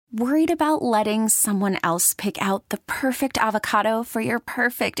Worried about letting someone else pick out the perfect avocado for your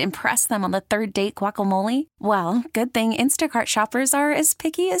perfect impress them on the third date guacamole? Well, good thing Instacart shoppers are as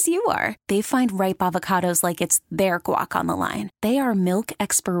picky as you are. They find ripe avocados like it's their guac on the line. They are milk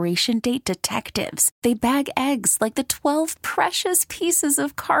expiration date detectives. They bag eggs like the 12 precious pieces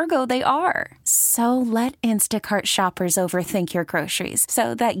of cargo they are. So let Instacart shoppers overthink your groceries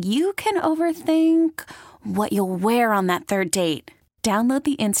so that you can overthink what you'll wear on that third date. Download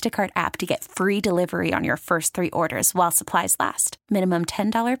the Instacart app to get free delivery on your first 3 orders while supplies last. Minimum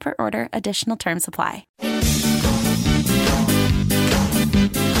 $10 per order. Additional terms apply. Well,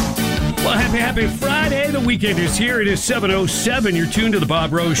 happy Friday. The weekend is here. It is 7:07. You're tuned to the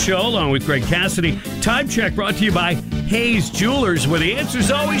Bob Rose Show along with Greg Cassidy. Time check brought to you by Hayes Jewelers, where the answer is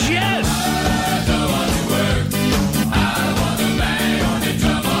always yes.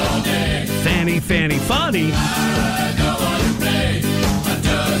 Fani.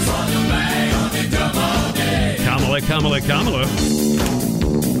 Kamala.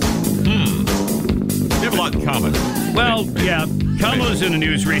 They have a lot in common. Well, yeah, Kamala's in the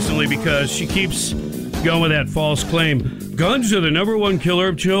news recently because she keeps going with that false claim. Guns are the number one killer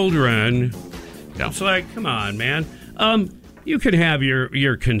of children. Yeah. It's like, come on, man. You can have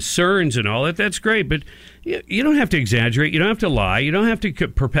your concerns and all that. That's great, but you don't have to exaggerate. You don't have to lie. You don't have to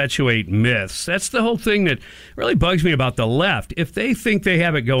perpetuate myths. That's the whole thing that really bugs me about the left. If they think they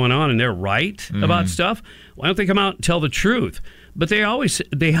have it going on and they're right about stuff, why don't they come out and tell the truth? But they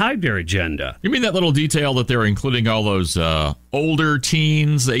hide their agenda. You mean that little detail that they're including all those older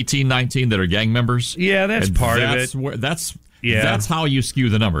teens, 18, 19, that are gang members? Yeah, that's part of it. That's how you skew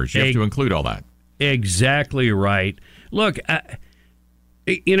the numbers. You have to include all that. Exactly right. Look,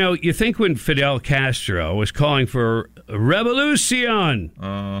 you think when Fidel Castro was calling for a revolution,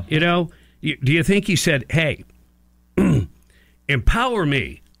 do you think he said, hey, empower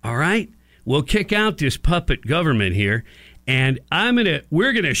me, all right? We'll kick out this puppet government here, and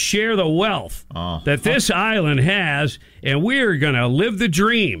we're gonna share the wealth that this island has, and we're gonna live the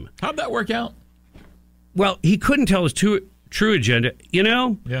dream. How'd that work out? Well, he couldn't tell his true agenda.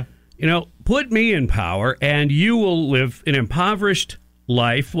 Yeah. Put me in power, and you will live an impoverished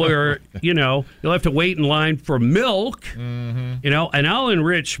life where, you'll have to wait in line for milk, and I'll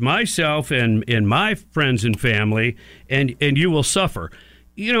enrich myself and my friends and family, and you will suffer.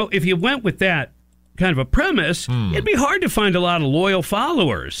 If you went with that kind of a premise, it'd be hard to find a lot of loyal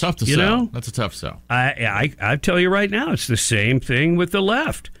followers. Tough to sell. That's a tough sell. I tell you right now, it's the same thing with the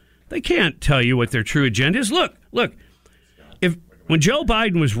left. They can't tell you what their true agenda is. Look, when Joe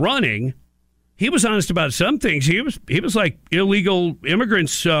Biden was running, he was honest about some things. He was like, illegal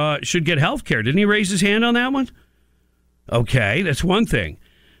immigrants should get health care. Didn't he raise his hand on that one? Okay, that's one thing.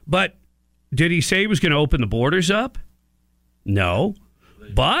 But did he say he was going to open the borders up? No.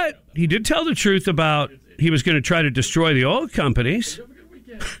 But he did tell the truth about he was going to try to destroy the oil companies.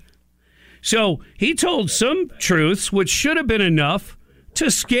 So he told some truths which should have been enough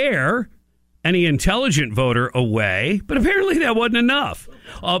to scare any intelligent voter away, but apparently that wasn't enough.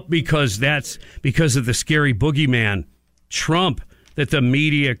 Because of the scary boogeyman, Trump, that the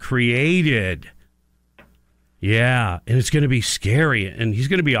media created. Yeah, and it's going to be scary, and he's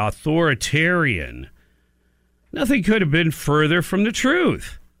going to be authoritarian. Nothing could have been further from the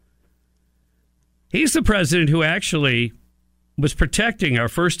truth. He's the president who actually was protecting our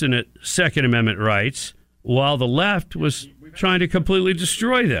First and Second Amendment rights while the left was trying to completely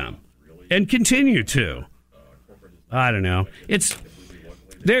destroy them and continue to. I don't know.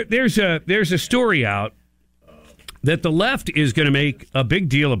 There's a story out that the left is going to make a big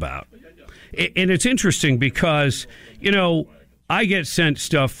deal about. And it's interesting because, I get sent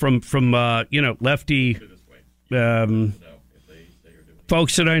stuff from lefty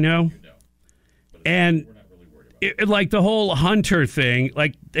folks that I know. And like the whole Hunter thing,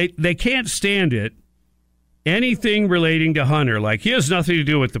 like they can't stand it. Anything relating to Hunter, like he has nothing to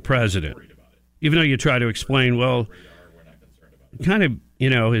do with the president. Even though you try to explain, well, kind of,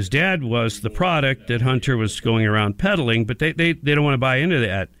 his dad was the product that Hunter was going around peddling, but they don't want to buy into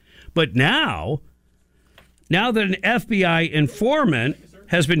that. But now that an FBI informant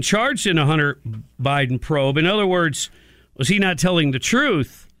has been charged in a Hunter Biden probe, in other words, was he not telling the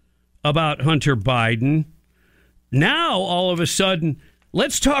truth about Hunter Biden? Now, all of a sudden,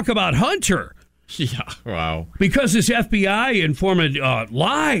 let's talk about Hunter. Yeah, wow. Because this FBI informant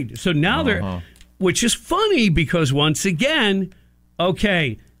lied. So now they're, which is funny because once again,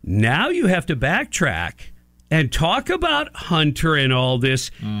 okay, now you have to backtrack and talk about Hunter and all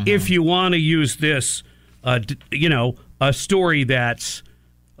this if you want to use this, a story that's,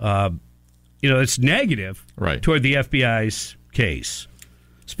 it's negative toward the FBI's case.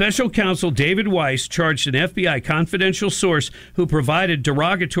 Special counsel David Weiss charged an FBI confidential source who provided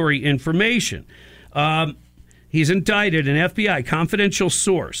derogatory information. He's indicted an FBI confidential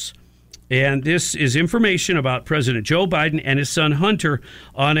source. And this is information about President Joe Biden and his son Hunter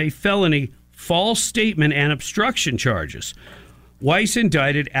on a felony false statement and obstruction charges. Weiss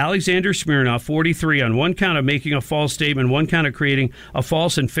indicted Alexander Smirnoff, 43, on one count of making a false statement, one count of creating a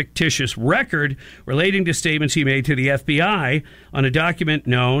false and fictitious record relating to statements he made to the FBI on a document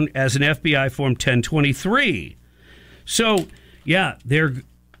known as an FBI Form 1023. So, yeah, the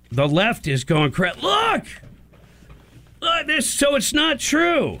left is going, look this, so it's not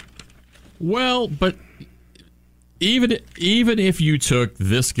true. Well, but even if you took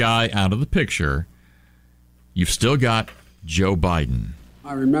this guy out of the picture, you've still got Joe Biden.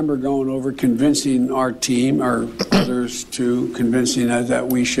 I remember going over convincing our team, or others too, convincing us that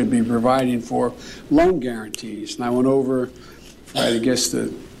we should be providing for loan guarantees. And I went over, I guess,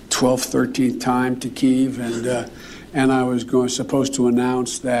 the 12th, 13th time to Kyiv, and I was supposed to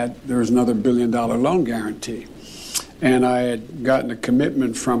announce that there was another $1 billion loan guarantee. And I had gotten a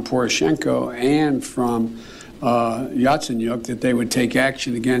commitment from Poroshenko and from Yatsenyuk that they would take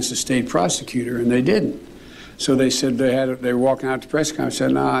action against the state prosecutor, and they didn't. So they said they were walking out to press conference.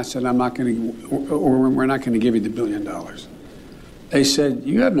 I said, no, I'm not going to, or we're not going to give you the $1 billion. They said,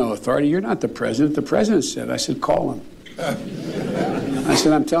 you have no authority. You're not the president. The president said. I said, call him. I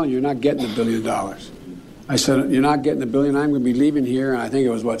said, I'm telling you, you're not getting the $1 billion. I said, you're not getting the $1 billion. I'm going to be leaving here. And I think it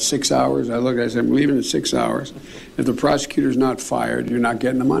was, 6 hours? I said, I'm leaving in 6 hours. If the prosecutor's not fired, you're not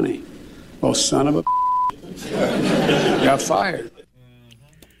getting the money. Well, son of a got fired.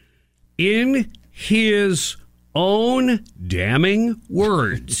 In his own damning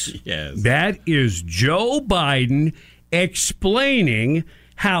words. Yes. That is Joe Biden explaining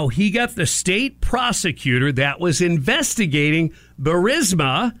how he got the state prosecutor that was investigating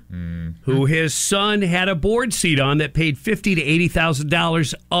Burisma, who his son had a board seat on that paid $50,000 to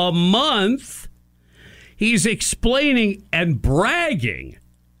 $80,000 a month. He's explaining and bragging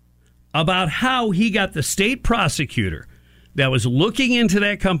about how he got the state prosecutor that was looking into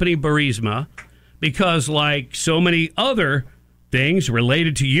that company, Burisma, because like so many other things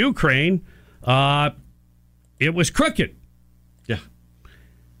related to Ukraine, it was crooked. Yeah.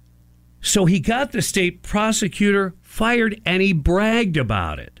 So he got the state prosecutor fired, and he bragged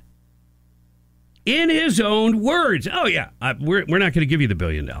about it. In his own words. Oh, yeah, we're not going to give you the $1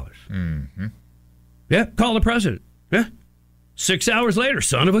 billion. Mm-hmm. Yeah, call the president. Yeah. 6 hours later,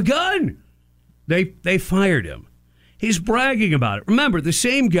 son of a gun. They fired him. He's bragging about it. Remember, the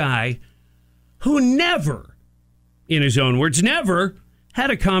same guy who never, in his own words, never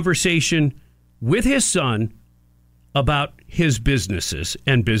had a conversation with his son about his businesses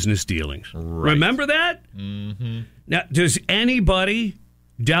and business dealings. Right. Remember that? Mm-hmm. Now, does anybody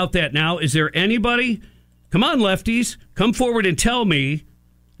doubt that now? Is there anybody? Come on, lefties, come forward and tell me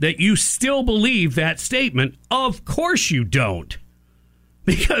that you still believe that statement. Of course you don't,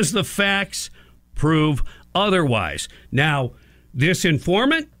 because the facts prove otherwise. Now, this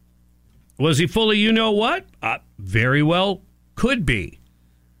informant, was he full of you-know-what? Very well could be.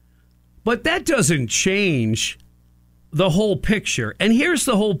 But that doesn't change the whole picture. And here's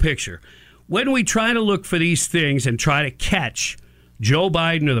the whole picture. When we try to look for these things and try to catch Joe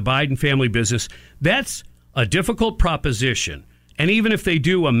Biden or the Biden family business, that's a difficult proposition. And even if they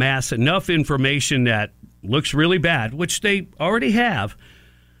do amass enough information that looks really bad, which they already have,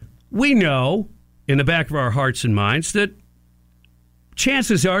 we know in the back of our hearts and minds that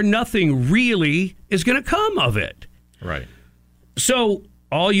chances are nothing really is going to come of it. Right. So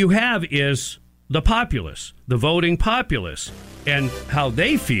all you have is the populace, the voting populace, and how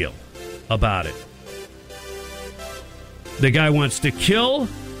they feel about it. The guy wants to kill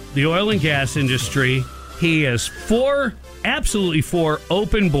the oil and gas industry. He is absolutely for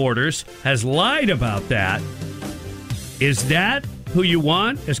open borders, has lied about that. Is that who you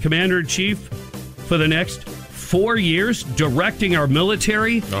want as commander-in-chief for the next 4 years, directing our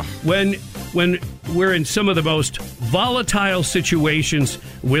military when we're in some of the most volatile situations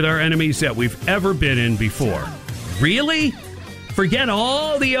with our enemies that we've ever been in before? Really? Forget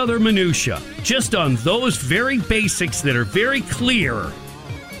all the other minutia. Just on those very basics that are very clear.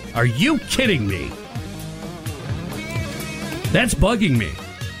 Are you kidding me? That's bugging me.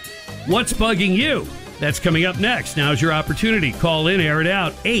 What's bugging you? That's coming up next. Now's your opportunity. Call in, air it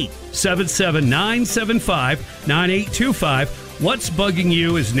out. 877-975-9825. What's bugging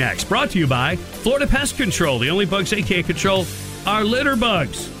you is next. Brought to you by Florida Pest Control. The only bugs they can't control are litter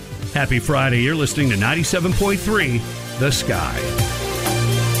bugs. Happy Friday. You're listening to 97.3 The Sky.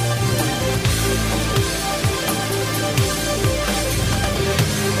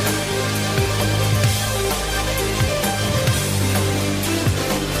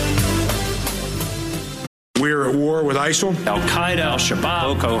 ISIL, Al-Qaeda,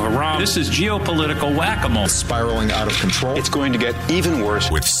 Al-Shabaab, Boko Haram. This is geopolitical whack-a-mole. spiraling out of control. It's going to get even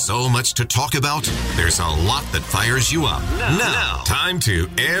worse. With so much to talk about, there's a lot that fires you up. Now, time to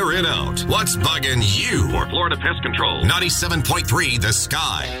air it out. What's bugging you? For Florida Pest Control, 97.3 The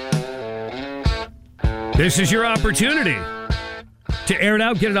Sky. This is your opportunity to air it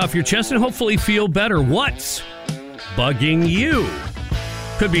out, get it off your chest, and hopefully feel better. What's bugging you?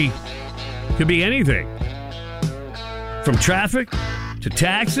 Could be anything. From traffic to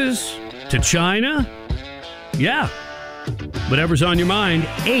taxes to China. Yeah. Whatever's on your mind.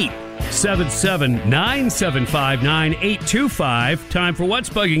 877-975-9825. Time for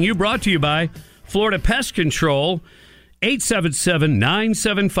What's Bugging You, brought to you by Florida Pest Control.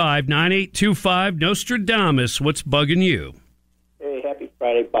 877-975-9825. Nostradamus, what's bugging you? Hey, happy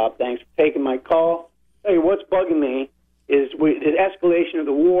Friday, Bob. Thanks for taking my call. Hey, what's bugging me is the escalation of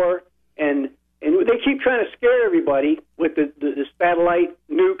the war, and they keep trying to scare everybody with the satellite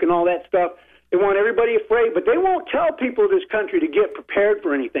nuke and all that stuff. They want everybody afraid, but they won't tell people of this country to get prepared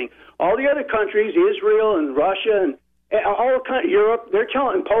for anything. All the other countries, Israel and Russia and all Europe,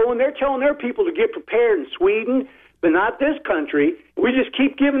 Poland, they're telling their people to get prepared, in Sweden, but not this country. We just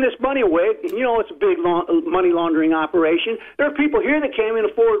keep giving this money away. You know, it's a big money laundering operation. There are people here that can't even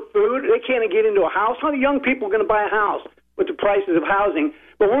afford food. They can't get into a house. How are the young people going to buy a house with the prices of housing?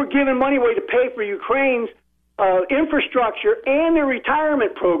 But we're giving money away to pay for Ukraine's infrastructure and their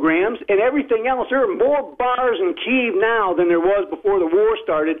retirement programs and everything else. There are more bars in Kyiv now than there was before the war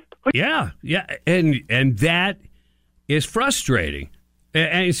started. Yeah, and that is frustrating.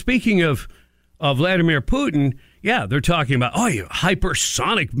 And speaking of Vladimir Putin, yeah, they're talking about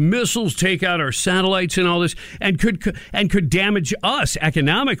hypersonic missiles take out our satellites and all this, and could damage us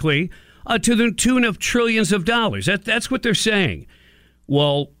economically to the tune of trillions of dollars. That's what they're saying.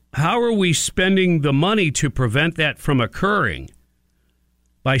 Well, how are we spending the money to prevent that from occurring?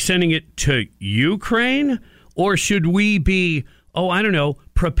 By sending it to Ukraine? Or should we be,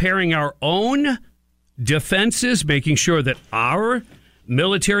 preparing our own defenses, making sure that our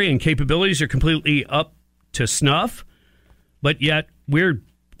military and capabilities are completely up to snuff? But yet we've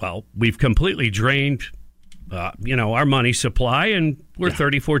completely drained, our money supply, and we're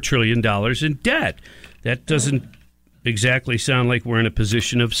 $34 trillion in debt. That doesn't exactly sound like we're in a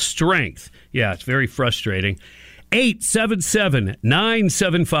position of strength. Yeah, it's very frustrating.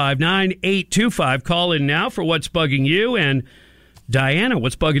 877-975-9825. Call in now for What's Bugging You. And Diana,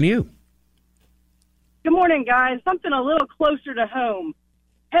 what's bugging you? Good morning, guys. Something a little closer to home.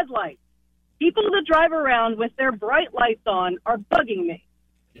 Headlights. People that drive around with their bright lights on are bugging me.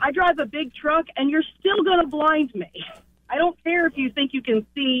 I drive a big truck, and you're still going to blind me. I don't care if you think you can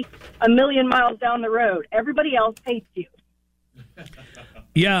see a million miles down the road. Everybody else hates you.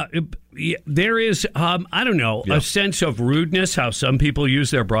 Yeah, there is, a sense of rudeness, how some people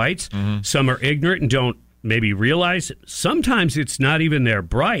use their brights. Mm-hmm. Some are ignorant and don't maybe realize. Sometimes it's not even their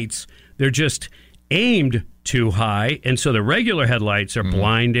brights. They're just aimed too high, and so the regular headlights are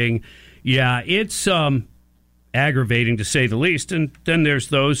blinding. Yeah, it's aggravating to say the least. And then there's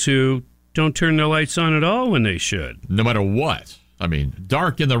those who don't turn their lights on at all when they should. No matter what. I mean,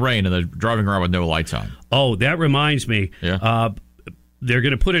 dark in the rain and they're driving around with no lights on. Oh, that reminds me. Yeah. They're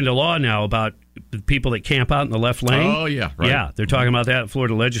going to put into law now about the people that camp out in the left lane. Oh, yeah. Right. Yeah, they're talking about that in the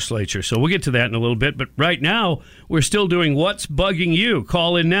Florida legislature. So we'll get to that in a little bit. But right now, we're still doing What's Bugging You.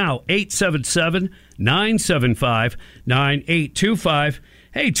 Call in now, 877-975-9825.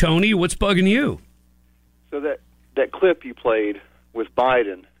 Hey, Tony, what's bugging you? So that clip you played with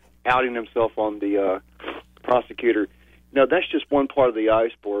Biden outing himself on the prosecutor, that's just one part of the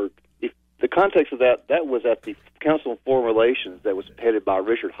iceberg. If the context of that was at the Council on Foreign Relations that was headed by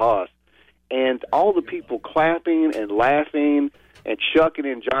Richard Haas, and all the people clapping and laughing and shucking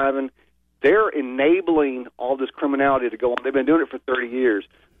and jiving, they're enabling all this criminality to go on. They've been doing it for 30 years.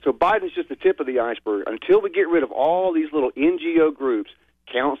 So Biden's just the tip of the iceberg. Until we get rid of all these little NGO groups,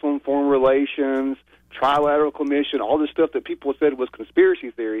 Council on Foreign Relations, Trilateral Commission, all this stuff that people said was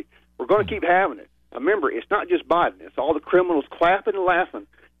conspiracy theory, we're going to keep having it. Remember, it's not just Biden. It's all the criminals clapping and laughing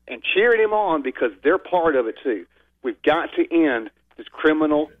and cheering him on because they're part of it, too. We've got to end this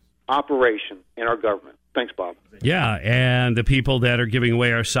criminal operation in our government. Thanks, Bob. Yeah, and the people that are giving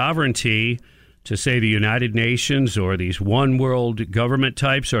away our sovereignty to, say, the United Nations or these one-world government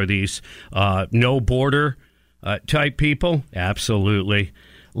types or these no-border type people, absolutely.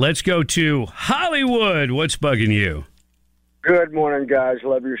 Let's go to Hollywood. What's bugging you? Good morning, guys.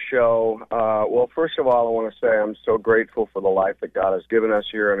 Love your show. Well, first of all, I want to say I'm so grateful for the life that God has given us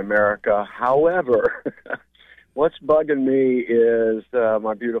here in America. However, What's bugging me is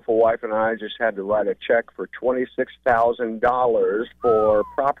my beautiful wife and I just had to write a check for $26,000 for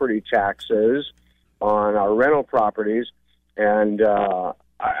property taxes on our rental properties, and the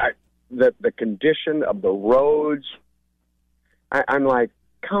condition of the roads. I'm like,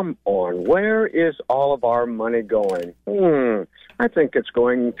 come on, where is all of our money going? I think it's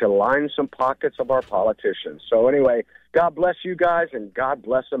going to line some pockets of our politicians. So anyway, God bless you guys, and God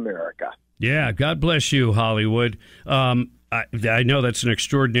bless America. Yeah, God bless you, Hollywood. I know that's an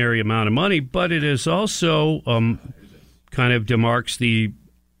extraordinary amount of money, but it is also kind of demarks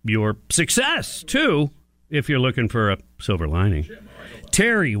your success, too, if you're looking for a silver lining.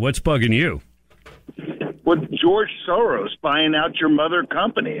 Terry, what's bugging you? With George Soros buying out your mother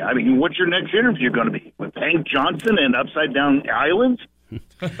company. I mean, what's your next interview going to be? With Hank Johnson and Upside Down Islands?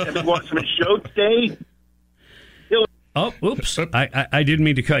 Have you want some show today? Oh, oops. I didn't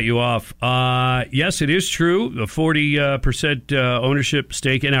mean to cut you off. Yes, it is true. The 40% ownership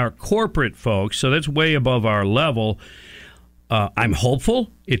stake in our corporate folks, so that's way above our level. I'm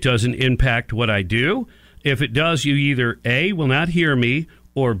hopeful it doesn't impact what I do. If it does, you either A, will not hear me,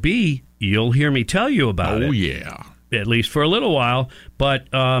 or B, you'll hear me tell you about it. Oh, yeah. At least for a little while. But,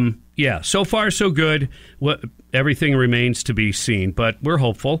 yeah, so far so good. Everything remains to be seen, but we're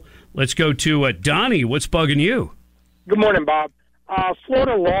hopeful. Let's go to Donnie. What's bugging you? Good morning, Bob.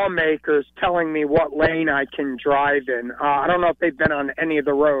 Florida lawmakers telling me what lane I can drive in. I don't know if they've been on any of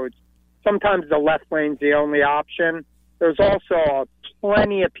the roads. Sometimes the left lane's the only option. There's also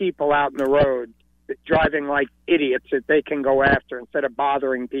plenty of people out in the road driving like idiots that they can go after instead of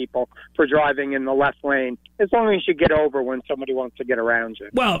bothering people for driving in the left lane, as long as you get over when somebody wants to get around you.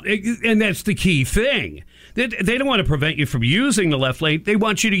 Well, and that's the key thing. They don't want to prevent you from using the left lane. They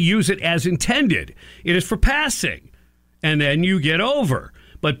want you to use it as intended. It is for passing, and then you get over.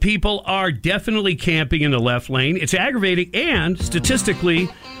 But people are definitely camping in the left lane. It's aggravating, and statistically,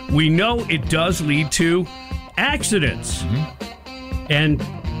 we know it does lead to accidents. Mm-hmm. And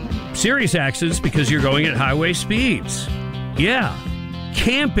serious accidents because you're going at highway speeds. Yeah.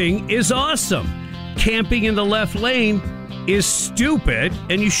 Camping is awesome. Camping in the left lane is stupid,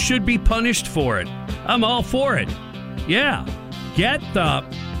 and you should be punished for it. I'm all for it. Yeah. Get the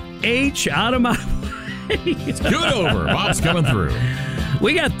H out of my way. Scoot over. Bob's coming through.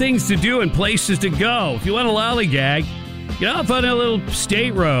 We got things to do and places to go. If you want to lollygag, get off on the little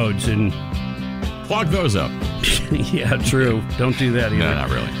state roads and clog those up. Yeah, true. Don't do that either. No, not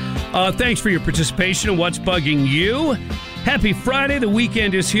really. Thanks for your participation in What's Bugging You. Happy Friday. The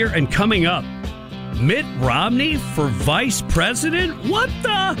weekend is here, and coming up, Mitt Romney for vice president? What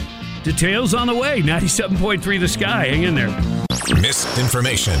the? Details on the way. 97.3 The Sky. Hang in there.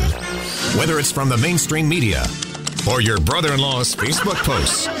 Misinformation. Whether it's from the mainstream media or your brother-in-law's Facebook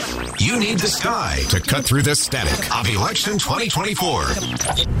posts, you need The Sky to cut through the static of election 2024.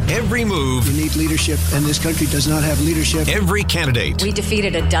 Every move. You need leadership, and this country does not have leadership. Every candidate. We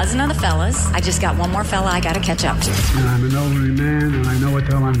defeated a dozen of the fellas. I just got one more fella I got to catch up to. And I'm an elderly man, and I know what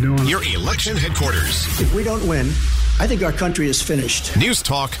the hell I'm doing. Your election headquarters. If we don't win, I think our country is finished. News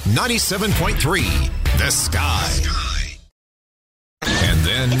Talk 97.3. The Sky. And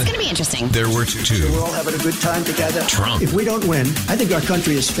then It's going to be interesting. There were two. We're all having a good time together. Trump. If we don't win, I think our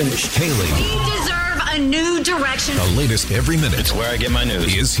country is finished. Haley. We deserve a new direction. The latest every minute. It's where I get my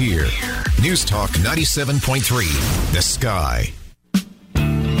news. Is here. News Talk 97.3. The Sky.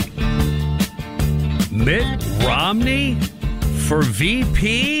 Mitt Romney for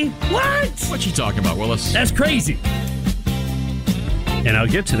VP? What? What you talking about, Willis? That's crazy. And I'll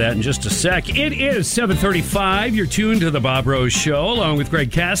get to that in just a sec. It is 7:35. You're tuned to the Bob Rose Show, along with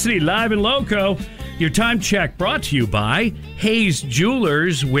Greg Cassidy, live and loco. Your time check brought to you by Hayes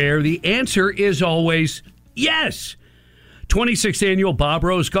Jewelers, where the answer is always yes. 26th Annual Bob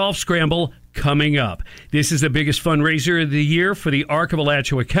Rose Golf Scramble coming up. This is the biggest fundraiser of the year for the Arc of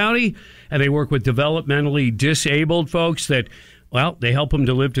Alachua County, and they work with developmentally disabled folks that, well, they help them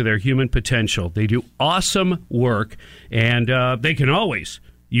to live to their human potential. They do awesome work, and they can always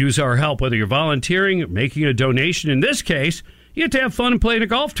use our help, whether you're volunteering or making a donation. In this case, you get to have fun and play in a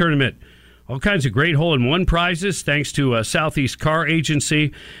golf tournament. All kinds of great hole-in-one prizes, thanks to Southeast Car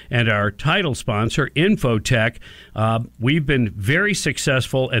Agency and our title sponsor, Infotech. We've been very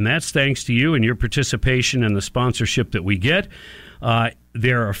successful, and that's thanks to you and your participation in the sponsorship that we get.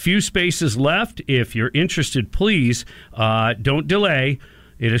 There are a few spaces left. If you're interested, please don't delay.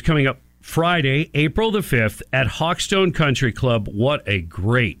 It is coming up Friday, April the 5th at Hawkstone Country Club. What a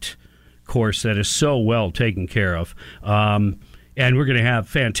great course that is so well taken care of. And we're going to have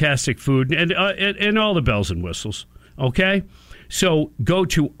fantastic food and all the bells and whistles. Okay? So go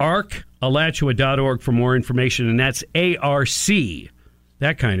to arcalachua.org for more information, and that's ARC,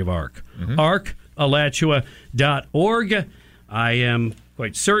 that kind of ARC. Arcalachua.org. I am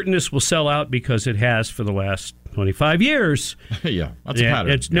quite certain this will sell out because it has for the last 25 years. Yeah, that's a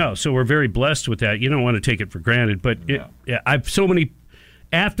pattern. So we're very blessed with that. You don't want to take it for granted, but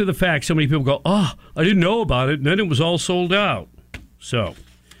after the fact, so many people go, I didn't know about it, and then it was all sold out. So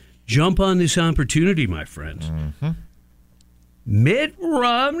jump on this opportunity, my friends. Mm-hmm. Mitt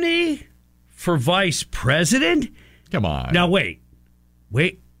Romney for vice president? Come on. Now, wait.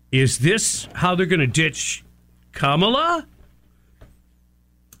 Is this how they're going to ditch Kamala?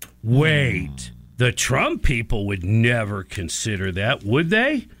 Wait. The Trump people would never consider that, would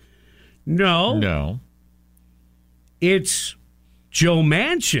they? No. It's Joe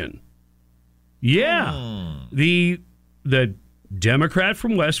Manchin. Yeah. The Democrat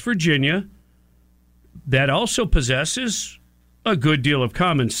from West Virginia that also possesses a good deal of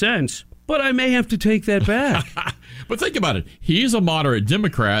common sense, but I may have to take that back. But think about it. He's a moderate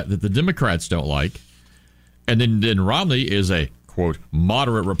Democrat that the Democrats don't like. And then Romney is a, quote,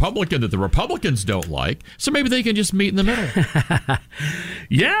 moderate Republican that the Republicans don't like. So maybe they can just meet in the middle.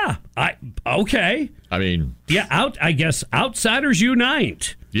 Yeah. Okay. I mean. Yeah, I guess outsiders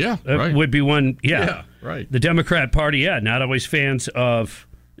unite. Yeah, right. Would be one. Yeah, right. The Democrat Party, not always fans of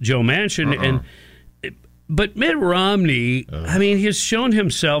Joe Manchin. But Mitt Romney, I mean, he's shown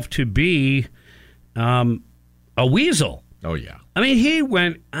himself to be a weasel. Oh, yeah. I mean, he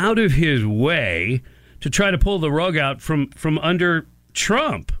went out of his way to try to pull the rug out from under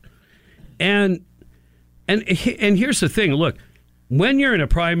Trump. And here's the thing. Look, when you're in a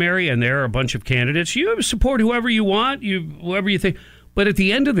primary and there are a bunch of candidates, you support whoever you want, whoever you think. But at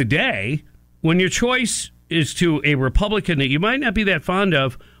the end of the day, when your choice is to a Republican that you might not be that fond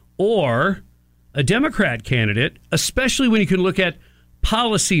of or a Democrat candidate, especially when you can look at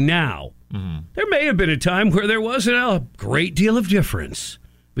policy now, there may have been a time where there wasn't a great deal of difference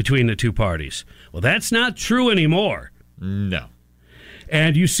between the two parties. Well, that's not true anymore. No.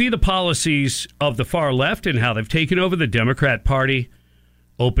 And you see the policies of the far left and how they've taken over the Democrat Party.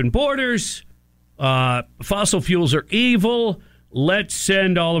 Open borders, fossil fuels are evil, let's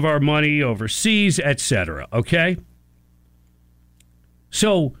send all of our money overseas, etc. Okay?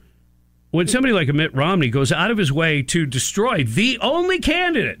 So when somebody like Mitt Romney goes out of his way to destroy the only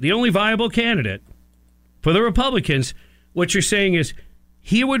viable candidate for the Republicans, what you're saying is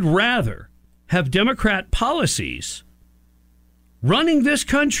he would rather have Democrat policies running this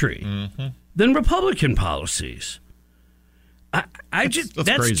country than Republican policies.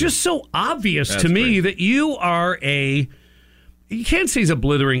 That's just so obvious to me that you are you can't say he's a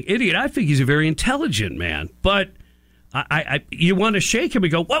blithering idiot. I think he's a very intelligent man, but you want to shake him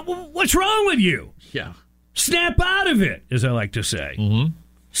and go, what's wrong with you? Yeah. Snap out of it, as I like to say.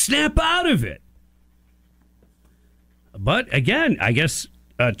 Snap out of it. But again, I guess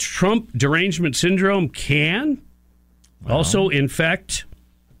Trump derangement syndrome can also infect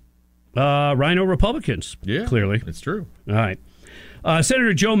rhino Republicans. Yeah, clearly. It's true. All right.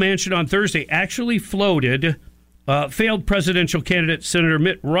 Senator Joe Manchin on Thursday actually floated failed presidential candidate Senator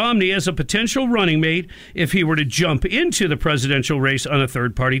Mitt Romney as a potential running mate if he were to jump into the presidential race on a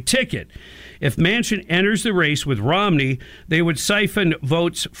third-party ticket. If Manchin enters the race with Romney, they would siphon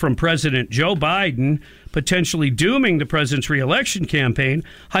votes from President Joe Biden, potentially dooming the president's reelection campaign.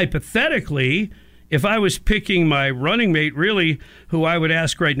 Hypothetically, if I was picking my running mate, really, who I would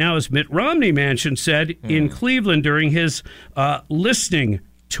ask right now is Mitt Romney, Manchin said in Cleveland during his listening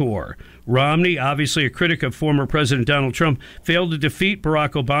tour. Romney, obviously a critic of former President Donald Trump, failed to defeat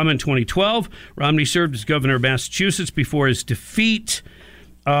Barack Obama in 2012. Romney served as governor of Massachusetts before his defeat.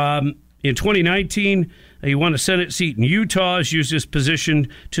 In 2019, he won a Senate seat in Utah, has used his position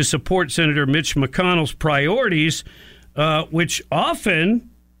to support Senator Mitch McConnell's priorities, which often,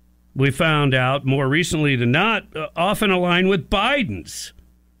 we found out more recently than not, often align with Biden's.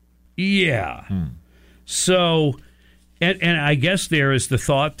 Yeah. So, and I guess there is the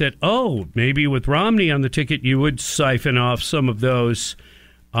thought that, maybe with Romney on the ticket, you would siphon off some of those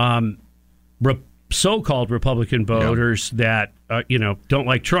so-called Republican voters that, don't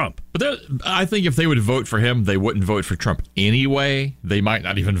like Trump. But I think if they would vote for him, they wouldn't vote for Trump anyway. They might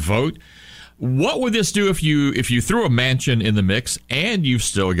not even vote. What would this do if you threw a Manchin in the mix and you've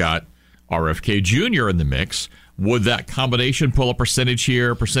still got RFK Jr. in the mix? Would that combination pull a percentage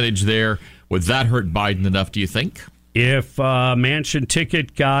here, a percentage there? Would that hurt Biden enough, do you think? If a Manchin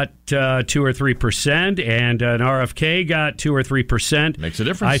ticket got 2 or 3% and an RFK got 2 or 3%, makes a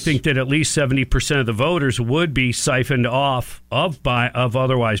difference. I think that at least 70% of the voters would be siphoned off of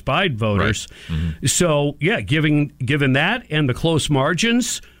otherwise Biden voters. Right. Mm-hmm. So, yeah, given that and the close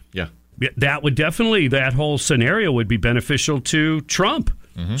margins, that would definitely, that whole scenario would be beneficial to Trump.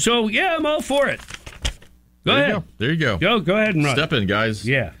 Mm-hmm. So, yeah, I'm all for it. Go ahead. There you go. Go ahead and run. Step in, guys.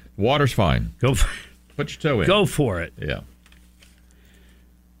 Yeah. Water's fine. Go for Put your toe in. Go for it. Yeah.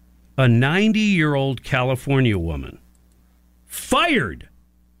 A 90-year-old California woman fired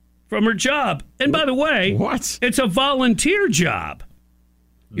from her job. And by the way, what? It's a volunteer job.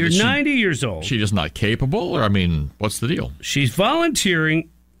 You're 90 years old. She just not capable? Or, I mean, what's the deal? She's volunteering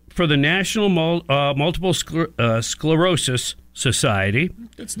for the National Multiple Sclerosis Society.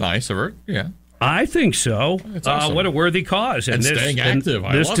 It's nice of her, yeah. I think so. That's awesome. What a worthy cause. And staying active.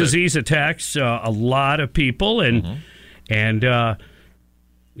 This disease attacks a lot of people. And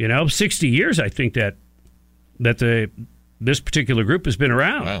 60 years, I think that this particular group has been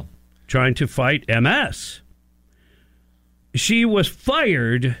around trying to fight MS. She was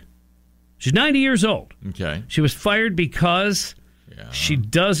fired. She's 90 years old. Okay. She was fired because she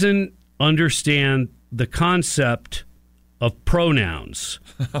doesn't understand the concept of pronouns.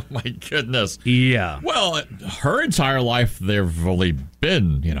 Oh, my goodness. Yeah. Well, her entire life, there have only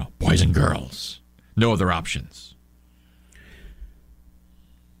been, boys and girls. No other options.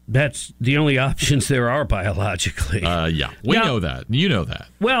 That's the only options there are biologically. Yeah. We know that. You know that.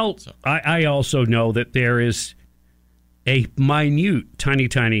 Well, so. I also know that there is a minute,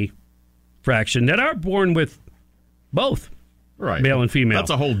 tiny fraction that are born with both. Right. Male and female. That's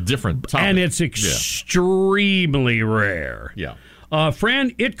a whole different topic. And it's extremely rare. Yeah.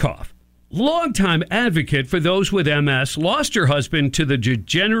 Fran Itkoff, longtime advocate for those with MS, lost her husband to the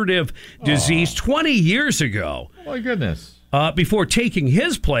degenerative disease 20 years ago. Oh, my goodness. Before taking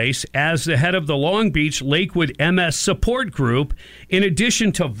his place as the head of the Long Beach Lakewood MS Support Group, in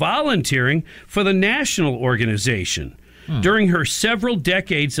addition to volunteering for the national organization. During her several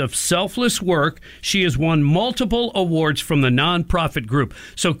decades of selfless work, she has won multiple awards from the nonprofit group.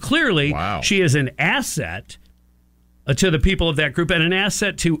 So clearly, she is an asset to the people of that group and an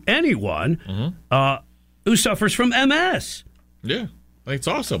asset to anyone who suffers from MS. Yeah, it's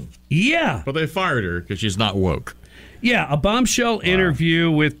awesome. Yeah. But they fired her because she's not woke. Yeah, a bombshell interview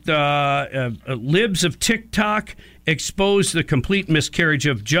with libs of TikTok exposed the complete miscarriage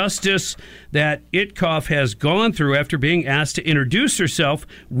of justice that Itkoff has gone through after being asked to introduce herself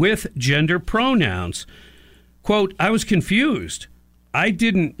with gender pronouns. Quote, I was confused. I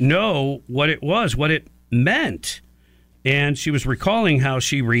didn't know what it meant. And she was recalling how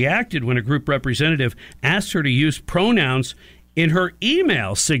she reacted when a group representative asked her to use pronouns in her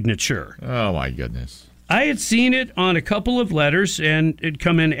email signature. Oh, my goodness. I had seen it on a couple of letters, and it'd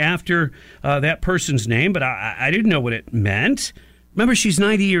come in after that person's name, but I didn't know what it meant. Remember, she's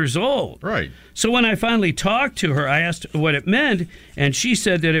 90 years old. Right. So when I finally talked to her, I asked what it meant, and she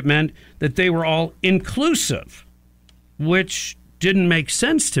said that it meant that they were all inclusive, which didn't make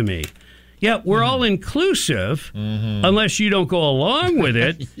sense to me. Yeah, we're all inclusive, unless you don't go along with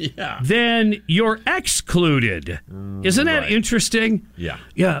it, then you're excluded. Isn't that interesting? Yeah.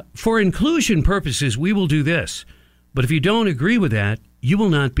 Yeah, for inclusion purposes, we will do this. But if you don't agree with that, you will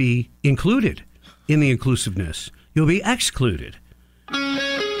not be included in the inclusiveness. You'll be excluded.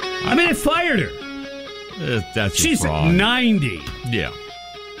 I mean, it fired her. That's She's wrong. 90. Yeah.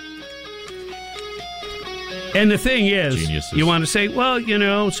 And the thing is, Geniuses. You want to say,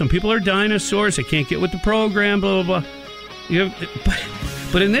 well, some people are dinosaurs. They can't get with the program, blah, blah, blah.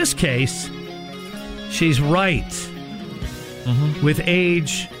 But in this case, she's right. With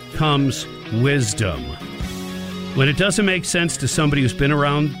age comes wisdom. When it doesn't make sense to somebody who's been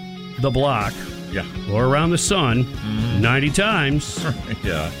around the block or around the sun 90 times.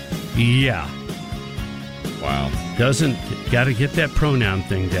 Yeah. Wow. Got to get that pronoun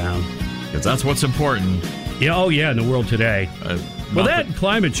thing down. Because that's what's important. Yeah, oh, yeah, in the world today. Well, that and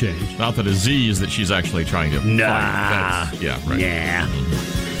climate change. Not the disease that she's actually trying to fight. Yeah, right. Yeah.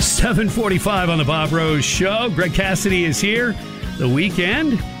 7:45 on the Bob Rose Show. Greg Cassidy is here. The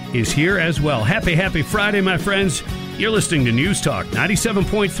weekend is here as well. Happy Friday, my friends. You're listening to News Talk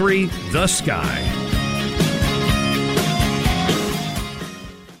 97.3 The Sky.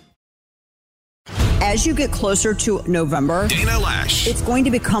 As you get closer to November, Dana Lash. It's going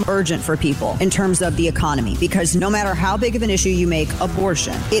to become urgent for people in terms of the economy, because no matter how big of an issue you make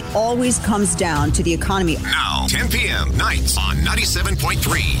abortion, it always comes down to the economy. Now, 10 p.m. nights on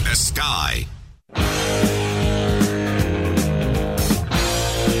 97.3 The Sky.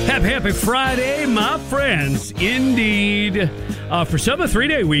 Happy Friday, my friends. Indeed. For some, a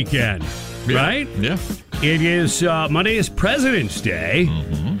 3-day weekend, right? Yeah. It is, Monday is President's Day.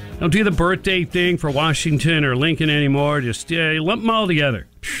 Don't do the birthday thing for Washington or Lincoln anymore. Just lump them all together.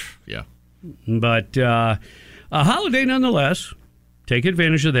 Yeah. But a holiday nonetheless. Take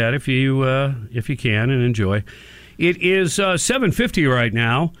advantage of that if you can and enjoy. It is 7:50 right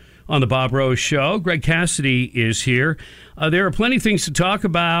now on the Bob Rose Show. Greg Cassidy is here. There are plenty of things to talk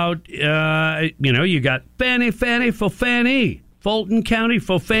about. You got Fani for Fani. Fulton County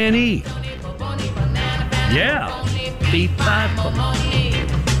for Fani. Yeah.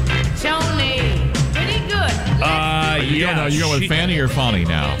 You go with Fani or Fani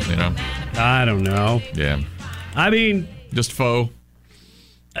now, I don't know. Yeah. I mean... Just faux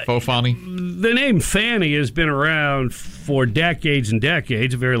Fani? The name Fani has been around for decades and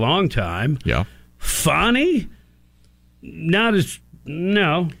decades, a very long time. Yeah. Fani?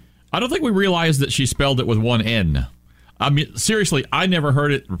 No. I don't think we realized that she spelled it with one N. I mean, seriously, I never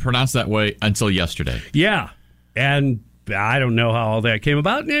heard it pronounced that way until yesterday. Yeah. And I don't know how all that came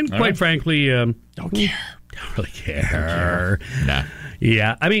about. And quite frankly, don't care. Don't really care. Nah.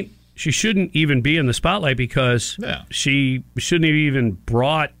 Yeah. I mean, she shouldn't even be in the spotlight because she shouldn't have even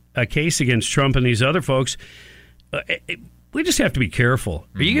brought a case against Trump and these other folks. We just have to be careful.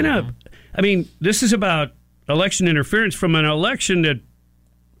 Are you going to... I mean, this is about election interference from an election that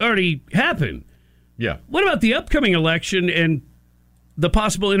already happened. Yeah. What about the upcoming election and the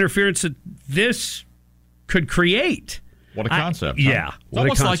possible interference that this could create? What a concept. Yeah. It's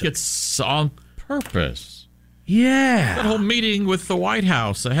almost like it's on purpose. Yeah. That whole meeting with the White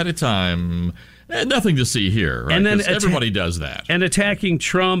House ahead of time. Nothing to see here, right? And then everybody does that. And attacking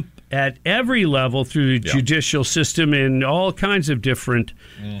Trump at every level through the judicial system in all kinds of different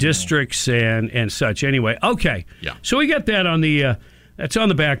districts and such. Anyway, okay. Yeah. So we got that on the that's on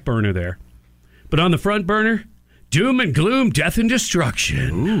the back burner there. But on the front burner, doom and gloom, death and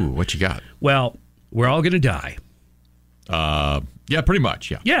destruction. Ooh, what you got? Well, we're all going to die. Yeah, pretty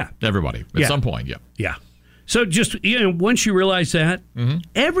much, yeah. Yeah. Everybody, at some point, yeah. Yeah. So just, once you realize that,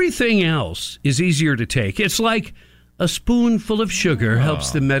 everything else is easier to take. It's like a spoonful of sugar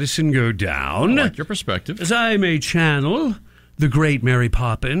helps the medicine go down. I like your perspective. As I may channel the great Mary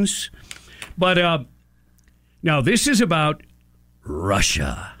Poppins. But now this is about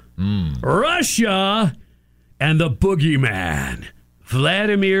Russia. Russia and the boogeyman,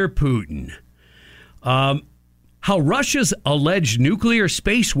 Vladimir Putin. How Russia's alleged nuclear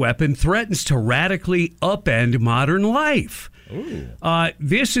space weapon threatens to radically upend modern life.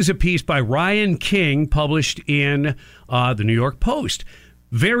 This is a piece by Ryan King published in the New York Post.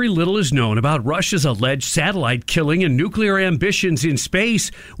 Very little is known about Russia's alleged satellite killing and nuclear ambitions in space,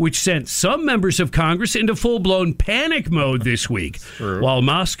 which sent some members of Congress into full-blown panic mode this week. While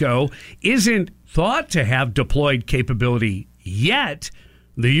Moscow isn't thought to have deployed capability yet,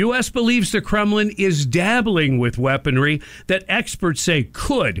 the U.S. believes the Kremlin is dabbling with weaponry that experts say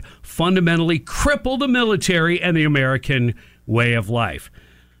could fundamentally cripple the military and the American way of life.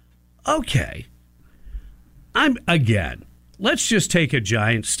 Okay. Let's just take a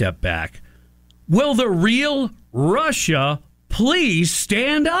giant step back. Will the real Russia please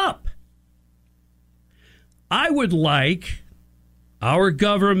stand up? I would like our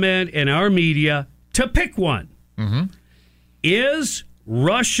government and our media to pick one. Is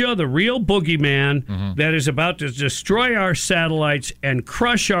Russia the real boogeyman that is about to destroy our satellites and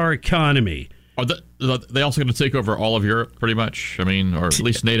crush our economy? Are they also going to take over all of Europe, pretty much? I mean, or at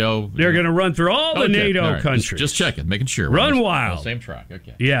least NATO? They're going to run through all the NATO countries. Just checking, making sure. Run wild. Same track,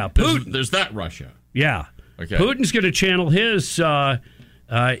 okay. Yeah, Putin. There's that Russia. Yeah. Okay. Putin's going to channel his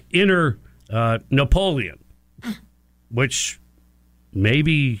inner Napoleon, which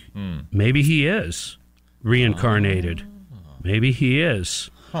maybe he is reincarnated. Maybe he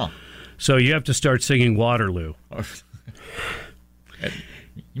is. So you have to start singing Waterloo.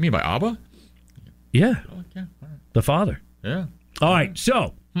 You mean by ABBA? Yeah. Oh, yeah. All right. The father. Yeah. All right.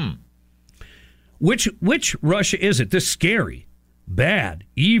 So, which Russia is it? This scary, bad,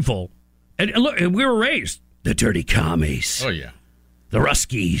 evil, and look, we were raised the dirty commies. Oh yeah. The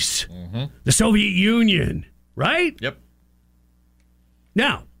Ruskies. The Soviet Union. Right. Yep.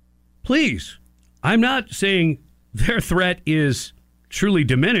 Now, please, I'm not saying their threat is truly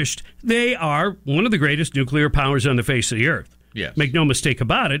diminished. They are one of the greatest nuclear powers on the face of the earth. Yes. Make no mistake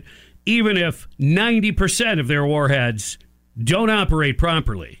about it. Even if 90% of their warheads don't operate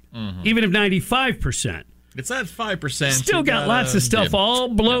properly, even if 95%. It's that 5%. Still got lots of stuff all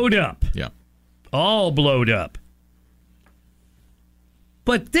blowed up. Yeah. All blowed up.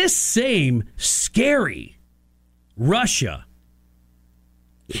 But this same scary Russia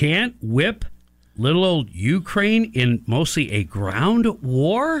can't whip little old Ukraine in mostly a ground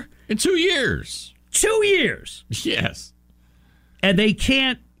war? In 2 years. 2 years. Yes. And they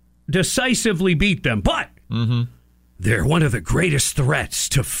can't decisively beat them. But they're one of the greatest threats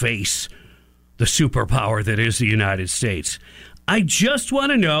to face the superpower that is the United States. I just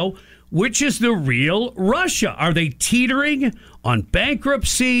want to know, which is the real Russia? Are they teetering on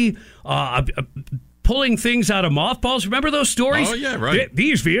bankruptcy, pulling things out of mothballs? Remember those stories? Oh, yeah, right.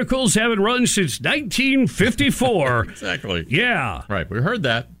 These vehicles haven't run since 1954. Exactly. Yeah. Right, we heard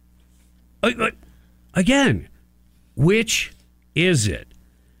that. Again, which is it?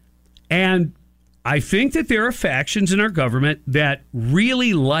 And I think that there are factions in our government that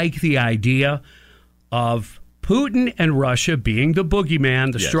really like the idea of Putin and Russia being the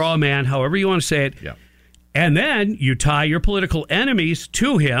boogeyman, the straw man, however you want to say it. Yeah. And then you tie your political enemies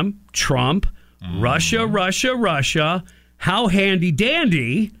to him, Trump, Russia. How handy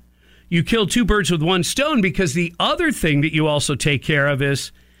dandy. You kill two birds with one stone, because the other thing that you also take care of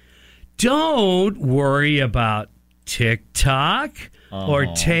is don't worry about TikTok or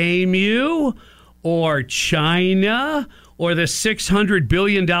Temu or China or the $600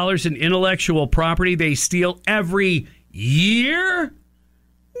 billion in intellectual property they steal every year.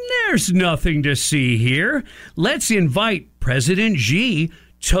 There's nothing to see here. Let's invite President Xi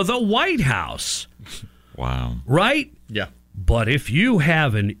to the White House. Wow. Right? Yeah. But if you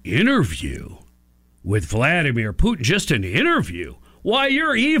have an interview with Vladimir Putin, just an interview, why,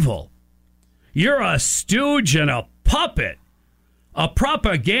 you're evil. You're a stooge and a puppet. A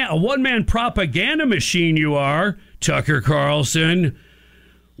one-man propaganda machine you are, Tucker Carlson,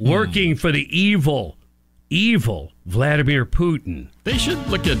 working for the evil Vladimir Putin. They should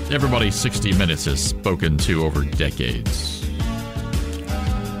look at everybody 60 Minutes has spoken to over decades.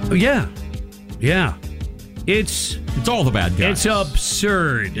 Yeah. It's all the bad guys. It's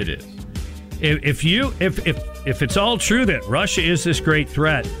absurd. It is. If it's all true that Russia is this great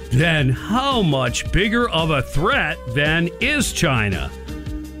threat, then how much bigger of a threat then is China?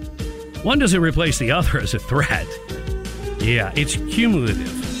 One doesn't replace the other as a threat. Yeah, it's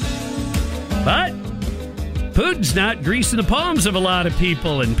cumulative. But Putin's not greasing the palms of a lot of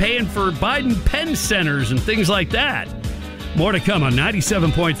people and paying for Biden pen centers and things like that. More to come on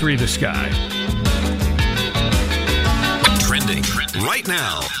 97.3 The Sky. Trending right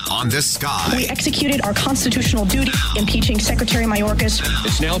now on The Sky. We executed our constitutional duty, impeaching Secretary Mayorkas.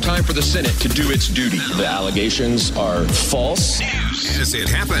 It's now time for the Senate to do its duty. The allegations are false. As it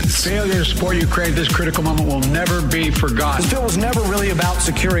happens. Failure to support Ukraine at this critical moment will never be forgotten. This bill was never really about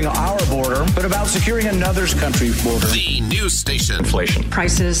securing our border, but about securing another's country's border. The news station. Inflation.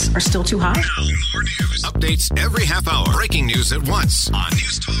 Prices are still too high. More news. Updates every half hour. Breaking news at once on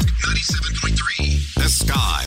News Talk 97.3. The Sky.